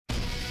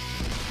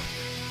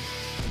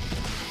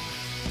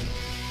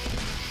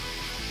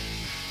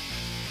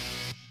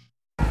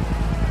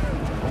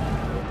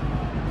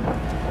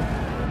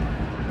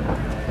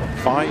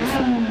5,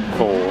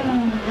 4,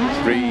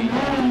 3,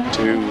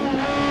 2,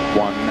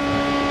 1,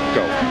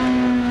 go.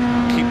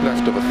 Keep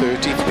left over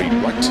 30, 3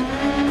 right.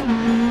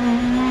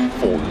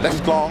 4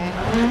 left long,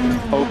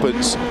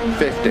 opens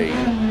 50.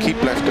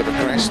 Keep left over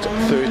crest,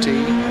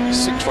 30.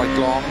 6 right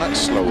long,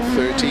 slow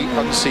 30,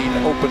 unseen,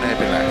 open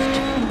hairpin left.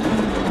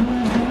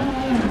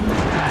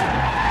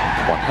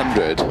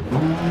 100.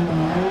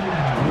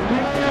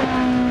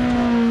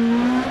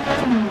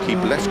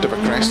 Keep left over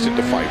crest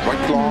into 5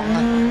 right long.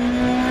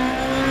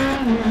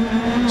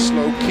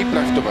 Slow, keep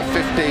left over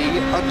 50,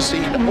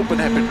 unseen, open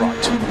hairpin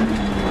right.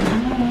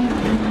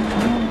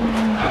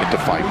 Into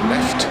 5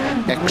 left,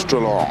 extra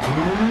long.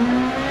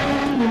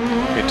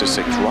 Into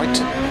 6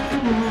 right.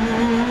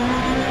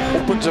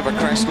 Opens over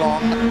crest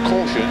long,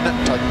 caution,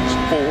 tightens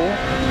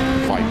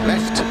 4. 5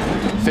 left,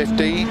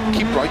 50,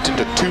 keep right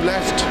into 2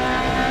 left.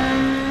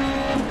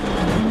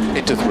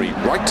 Into 3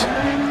 right.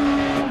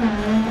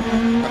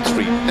 And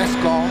 3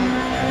 left long.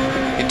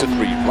 Into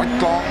 3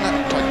 right long,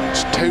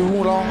 tightens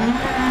 2 long.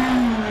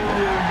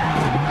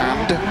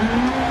 And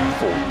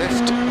 4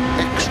 left,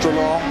 extra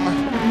long.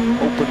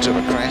 Opens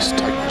over crest,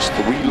 tightens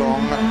 3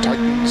 long,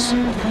 tightens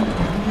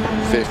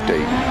 50.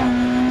 3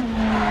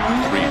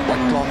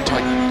 right long,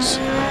 tightens.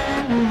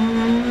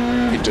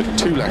 Into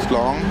 2 left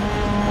long.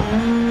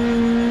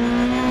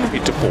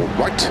 Into 4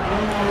 right.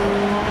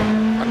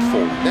 And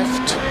 4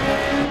 left.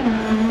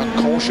 And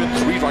caution,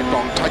 3 right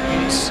long,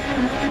 tightens.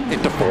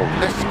 Into 4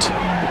 left.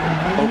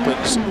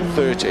 Opens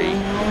 30.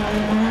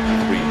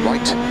 3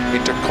 right.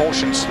 Into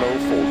caution, slow,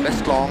 4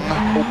 left long.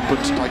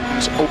 Opens,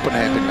 tightens, open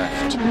hairpin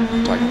left.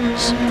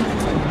 Tightens.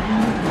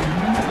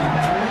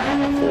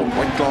 4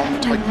 right long,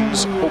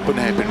 tightens, open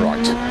hairpin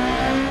right.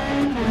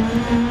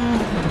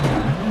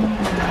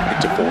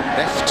 Into 4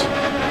 left.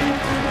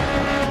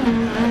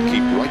 And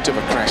keep right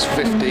over crest,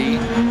 50.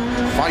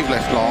 5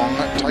 left long,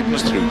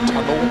 tightens through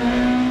tunnel,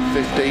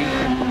 50.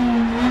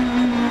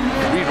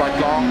 3 right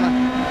long,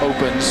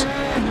 opens,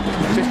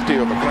 50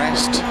 over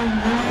crest.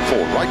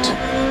 4 right.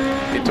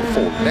 Into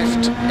 4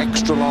 left,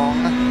 extra long.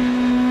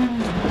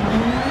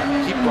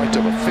 Keep right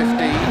over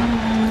 50.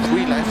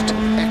 3 left,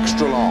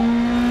 extra long.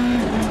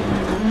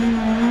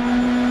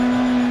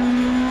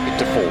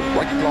 Into 4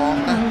 right long,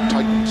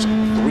 tightens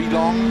 3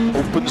 long,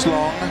 opens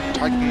long,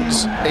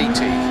 tightens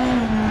 80.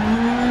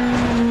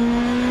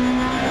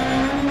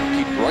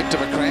 Keep right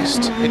over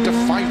crest, into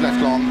 5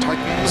 left long,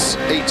 tightens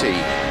 80.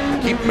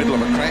 Keep middle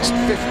of a crest,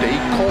 50,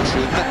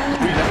 caution,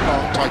 3 left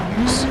long,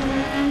 tightens.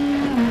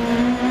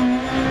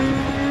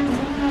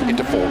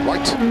 Into 4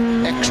 right,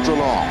 extra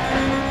long,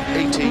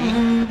 80.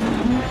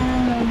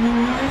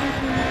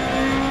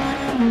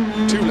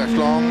 2 left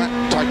long,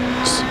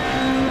 tightens.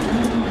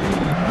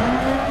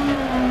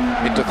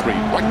 Into 3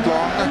 right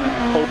long,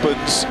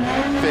 opens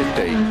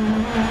 50.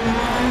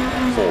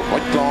 4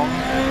 right long,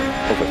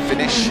 over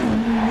finish.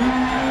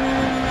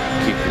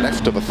 Keep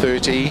left over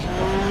 30.